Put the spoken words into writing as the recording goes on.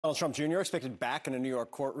Donald Trump Jr. expected back in a New York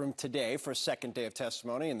courtroom today for a second day of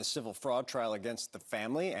testimony in the civil fraud trial against the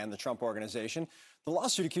family and the Trump Organization. The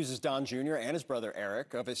lawsuit accuses Don Jr. and his brother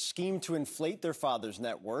Eric of a scheme to inflate their father's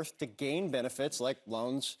net worth to gain benefits like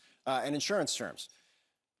loans and insurance terms.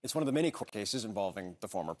 It's one of the many court cases involving the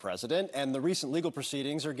former president, and the recent legal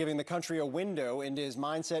proceedings are giving the country a window into his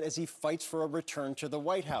mindset as he fights for a return to the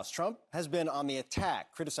White House. Trump has been on the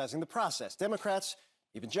attack, criticizing the process, Democrats,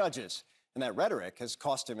 even judges. And that rhetoric has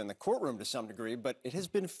cost him in the courtroom to some degree, but it has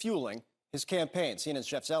been fueling his campaign. CNN's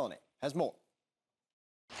Jeff Zeleny has more.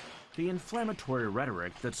 The inflammatory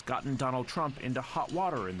rhetoric that's gotten Donald Trump into hot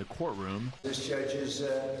water in the courtroom. This judge is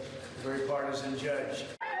a very partisan judge.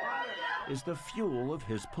 Is the fuel of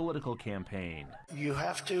his political campaign. You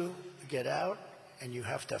have to get out and you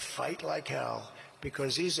have to fight like hell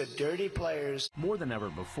because these are dirty players. More than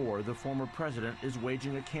ever before, the former president is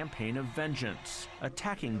waging a campaign of vengeance,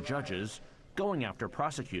 attacking judges, going after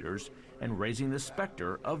prosecutors, and raising the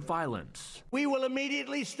specter of violence. We will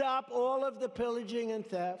immediately stop all of the pillaging and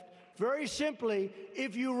theft. Very simply,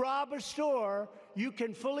 if you rob a store, you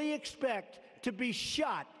can fully expect to be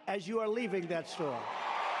shot as you are leaving that store.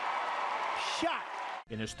 Shot.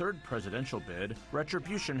 In his third presidential bid,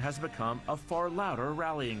 retribution has become a far louder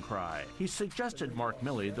rallying cry. He suggested Mark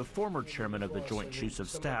Milley, the former chairman of the Joint Chiefs of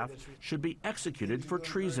Staff, should be executed for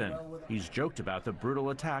treason. He's joked about the brutal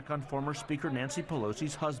attack on former Speaker Nancy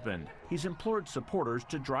Pelosi's husband. He's implored supporters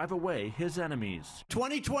to drive away his enemies.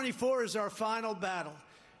 2024 is our final battle.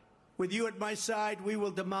 With you at my side, we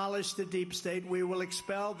will demolish the deep state. We will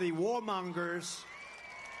expel the warmongers.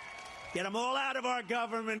 Get them all out of our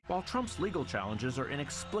government. While Trump's legal challenges are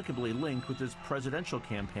inexplicably linked with his presidential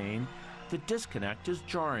campaign, the disconnect is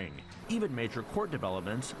jarring. Even major court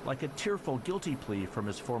developments, like a tearful guilty plea from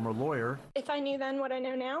his former lawyer. If I knew then what I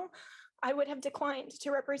know now, I would have declined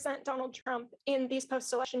to represent Donald Trump in these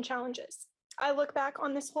post-election challenges. I look back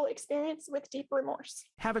on this whole experience with deep remorse.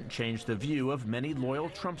 Haven't changed the view of many loyal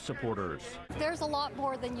Trump supporters. There's a lot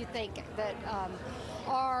more than you think that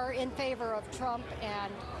are in favor of Trump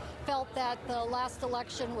and felt that the last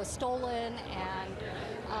election was stolen,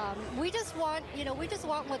 and we just want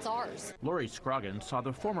what's ours. Lori Scroggins saw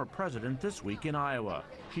the former president this week in Iowa.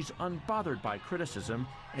 She's unbothered by criticism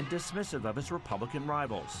and dismissive of his Republican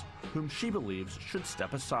rivals, whom she believes should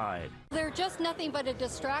step aside. They're just nothing but a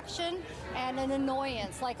distraction and an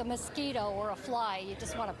annoyance, like a mosquito or a fly. You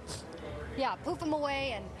just want to, poof them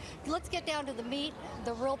away, and let's get down to the meat,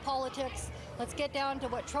 the real politics. Let's get down to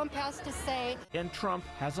what Trump has to say. And Trump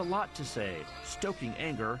has a lot to say, stoking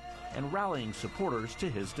anger and rallying supporters to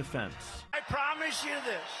his defense. I promise you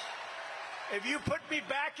this. If you put me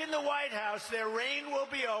back in the White House, their reign will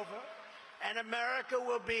be over, and America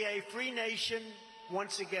will be a free nation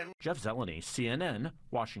once again. Jeff Zeleny, CNN,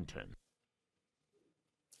 Washington.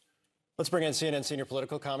 Let's bring in CNN senior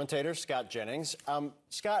political commentator Scott Jennings.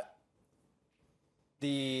 Scott,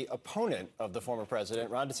 the opponent of the former president,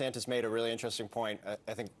 Ron DeSantis, made a really interesting point,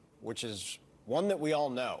 I think, which is one that we all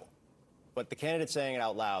know, but the candidate saying it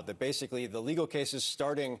out loud, that basically the legal cases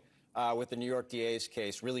starting with the New York DA's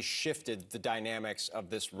case really shifted the dynamics of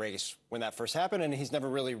this race when that first happened, and he's never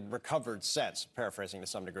really recovered since, paraphrasing to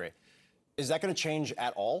some degree. Is that going to change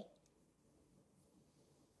at all?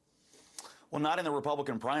 Well, not in the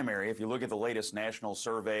Republican primary. If you look at the latest national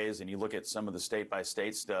surveys and you look at some of the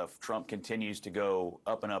state-by-state stuff, Trump continues to go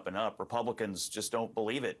up and up and up. Republicans just don't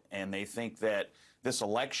believe it, and they think that this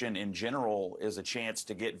election in general is a chance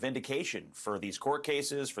to get vindication for these court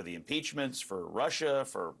cases, for the impeachments, for Russia,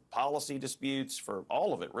 for policy disputes, for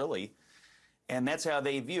all of it, really. And that's how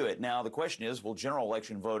they view it. Now, the question is, will general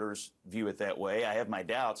election voters view it that way? I have my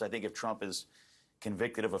doubts. I think if Trump is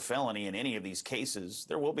convicted of a felony in any of these cases,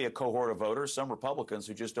 there will be a cohort of voters, some Republicans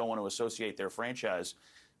who just don't want to associate their franchise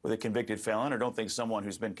with a convicted felon or don't think someone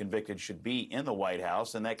who's been convicted should be in the White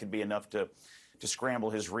House, and that could be enough to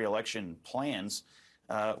scramble his reelection plans.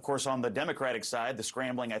 Of course, on the Democratic side, the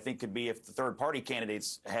scrambling, I think, could be if the third-party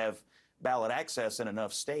candidates have ballot access in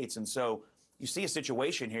enough states. And so you see a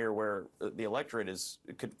situation here where the electorate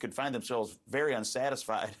could find themselves very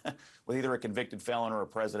unsatisfied with either a convicted felon or a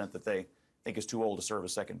president that they think is too old to serve a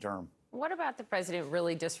second term. What about the president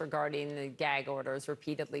really disregarding the gag orders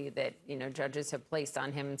repeatedly that, judges have placed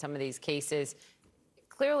on him in some of these cases?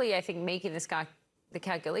 Clearly, I think making the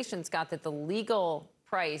calculation, Scott, that the legal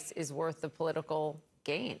price is worth the political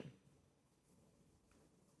gain.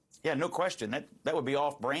 Yeah, no question. That would be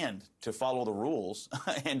off-brand to follow the rules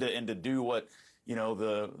and to do what,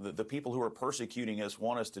 the people who are persecuting us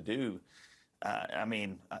want us to do.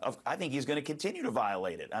 I think he's going to continue to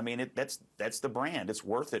violate it. I mean, that's the brand. It's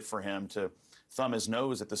worth it for him to thumb his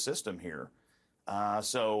nose at the system here.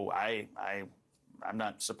 So I'm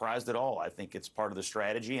not surprised at all. I think it's part of the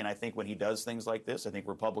strategy, and I think when he does things like this, I think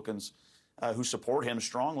Republicans who support him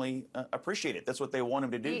strongly appreciate it. That's what they want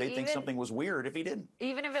him to do. They think something was weird if he didn't.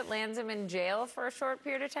 Even if it lands him in jail for a short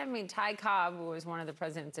period of time. I mean, Ty Cobb, who was one of the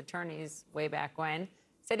president's attorneys way back when,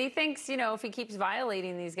 said he thinks, you know, if he keeps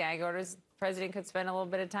violating these gag orders, the president could spend a little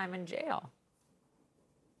bit of time in jail.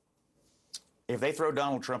 If they throw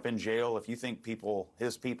Donald Trump in jail, if you think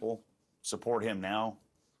his people support him now,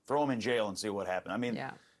 throw him in jail and see what happens.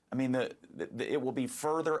 I mean, it will be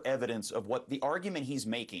further evidence of what the argument he's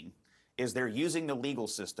making is. They're using the legal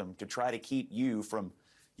system to try to keep you from,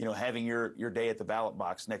 you know, having your day at the ballot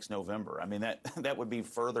box next November. I mean, that would be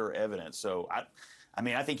further evidence. So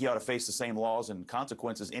I think he ought to face the same laws and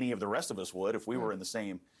consequences any of the rest of us would if we were in the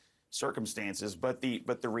same circumstances. But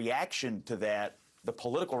the reaction to that, the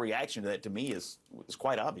political reaction to that, to me, is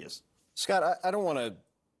quite obvious. Scott, I don't want to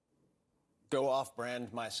go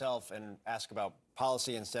off-brand myself and ask about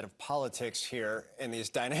policy instead of politics here in these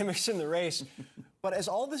dynamics in the race. But as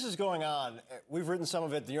all this is going on, we've written some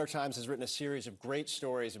of it. The New York Times has written a series of great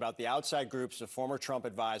stories about the outside groups of former Trump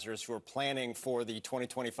advisors who are planning for the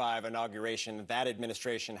 2025 inauguration, that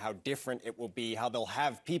administration, how different it will be, how they'll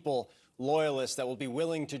have people, loyalists, that will be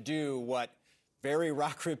willing to do what very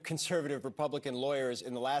rock-rib conservative Republican lawyers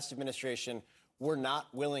in the last administration were not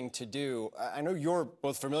willing to do. I know you're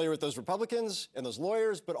both familiar with those Republicans and those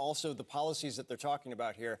lawyers, but also the policies that they're talking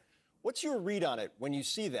about here. What's your read on it when you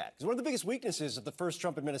see that? Because one of the biggest weaknesses of the first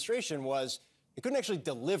Trump administration was it couldn't actually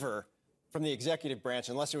deliver from the executive branch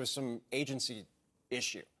unless there was some agency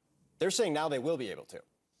issue. They're saying now they will be able to.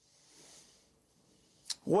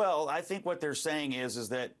 Well, I think what they're saying is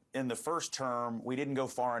that in the first term, we didn't go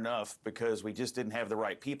far enough because we just didn't have the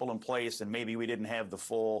right people in place, and maybe we didn't have the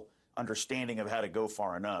full understanding of how to go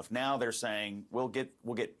far enough. Now they're saying we'll get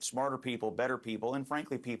smarter people, better people, and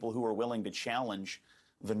frankly, people who are willing to challenge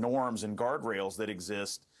the norms and guardrails that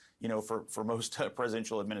exist, you know, for most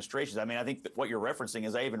presidential administrations. I mean, I think that what you're referencing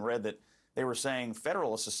is I even read that they were saying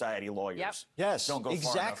Federalist Society lawyers yes, don't go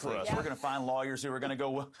far enough for us. Yep. We're going to find lawyers who are going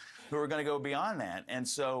to go beyond that. And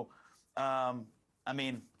so, I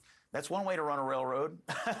mean, that's one way to run a railroad.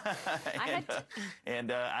 I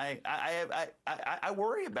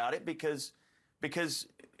worry about it because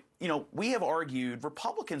you know,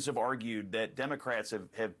 Republicans have argued that Democrats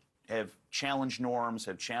have challenged norms,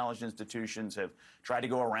 have challenged institutions, have tried to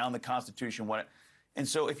go around the Constitution. And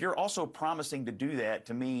so if you're also promising to do that,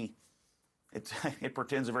 to me, it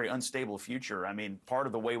portends a very unstable future. I mean, part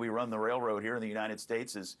of the way we run the railroad here in the United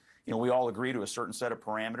States is, you know, we all agree to a certain set of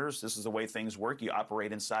parameters. This is the way things work. You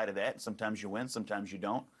operate inside of that. Sometimes you win, sometimes you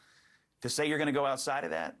don't. To say you're going to go outside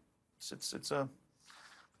of that, it's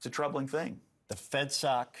a troubling thing. The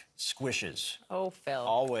FedSoc squishes. Oh, Phil.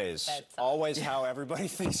 Always how everybody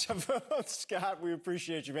thinks of Scott, we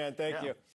appreciate you, man. Thank you.